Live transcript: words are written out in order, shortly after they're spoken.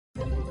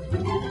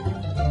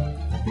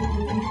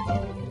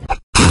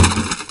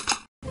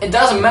It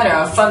doesn't matter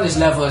how fun this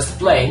level is to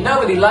play,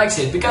 nobody likes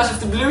it because of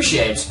the blue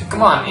shapes.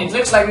 Come on, it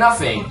looks like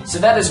nothing. So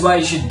that is why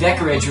you should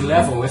decorate your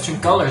level with some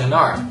colors and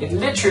art. It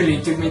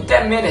literally took me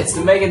 10 minutes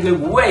to make it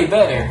look way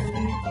better.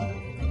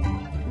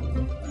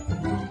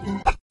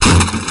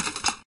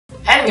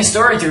 Adding a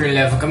story to your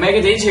level can make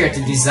it easier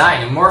to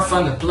design and more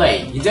fun to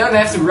play. You don't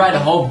have to write a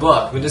whole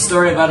book, but a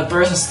story about a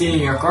person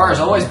stealing your car is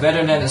always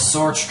better than a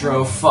sword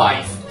stroke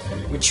 5.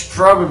 Which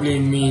probably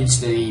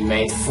means that he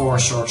made 4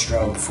 sword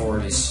stroke before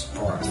this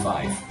part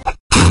 5.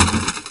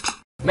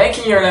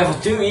 Making your level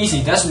too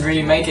easy doesn't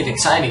really make it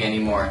exciting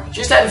anymore.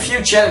 Just add a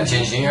few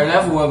challenges and your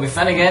level will be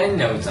fun again in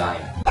no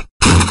time.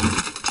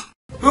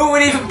 Who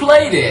would even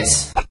play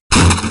this?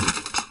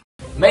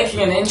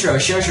 Making an intro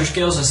shows your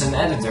skills as an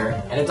editor,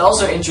 and it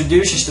also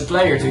introduces the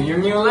player to your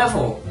new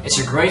level. It's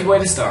a great way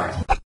to start.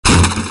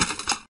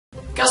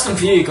 Custom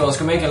vehicles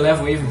can make a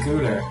level even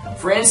cooler.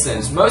 For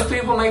instance, most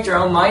people make their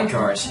own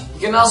minecarts.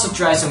 You can also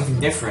try something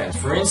different.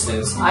 For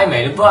instance, I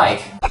made a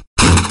bike.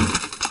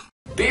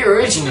 Be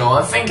original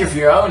and think of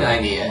your own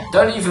idea.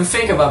 Don't even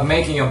think about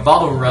making a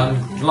bottle run,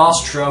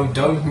 glass throw,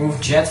 don't move,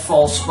 jet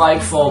fall,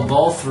 spike fall,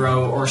 ball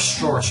throw or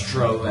sword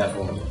throw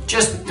level.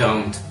 Just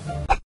don't.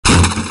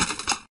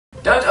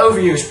 Don't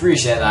overuse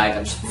preset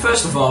items.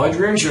 First of all, it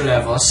ruins your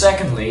level, and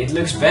secondly, it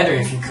looks better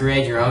if you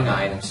create your own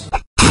items.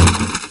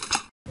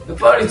 The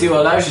Poly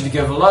tool allows you to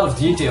give a lot of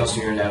details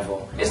to your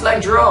level. It's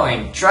like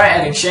drawing. Try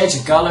adding shades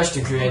and colors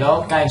to create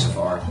all kinds of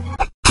art.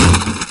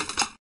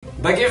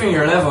 By giving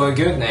your level a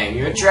good name,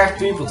 you attract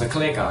people to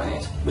click on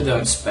it, but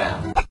don't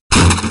spam.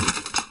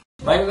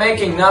 By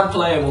making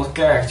non-playable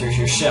characters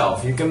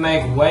yourself, you can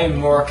make way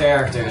more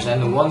characters than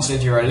the ones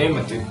that you are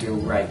limited to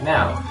right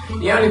now.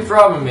 The only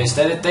problem is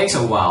that it takes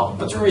a while,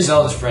 but the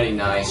result is pretty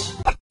nice.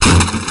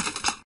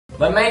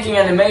 By making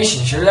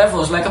animations, your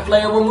level is like a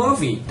playable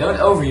movie. Don't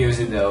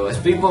overuse it though, as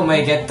people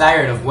may get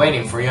tired of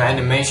waiting for your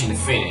animation to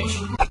finish.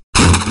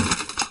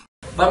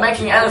 By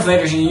making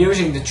elevators and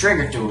using the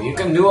trigger tool, you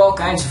can do all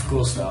kinds of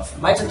cool stuff.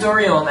 My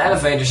tutorial on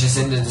elevators is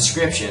in the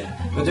description,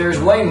 but there's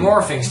way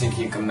more things that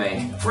you can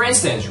make. For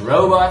instance,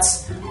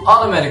 robots,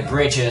 automatic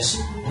bridges,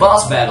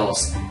 boss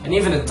battles, and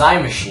even a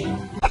time machine.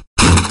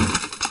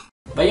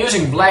 By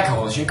using black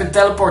holes, you can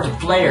teleport the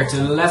player to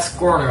the left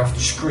corner of the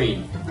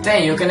screen.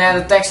 Then you can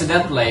add a text to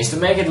that place to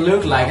make it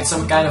look like it's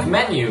some kind of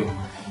menu.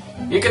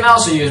 You can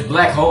also use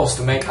black holes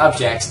to make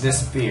objects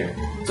disappear.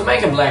 To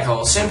make a black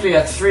hole, simply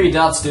add 3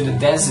 dots to the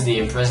density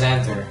and press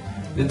enter.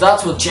 The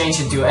dots will change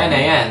into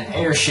NaN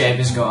and your shape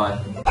is gone.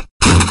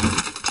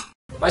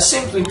 By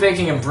simply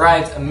picking a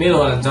bright, a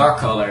middle and a dark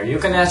color, you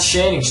can add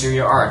shadings to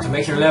your art to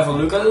make your level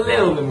look a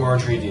little bit more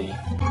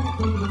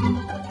 3D.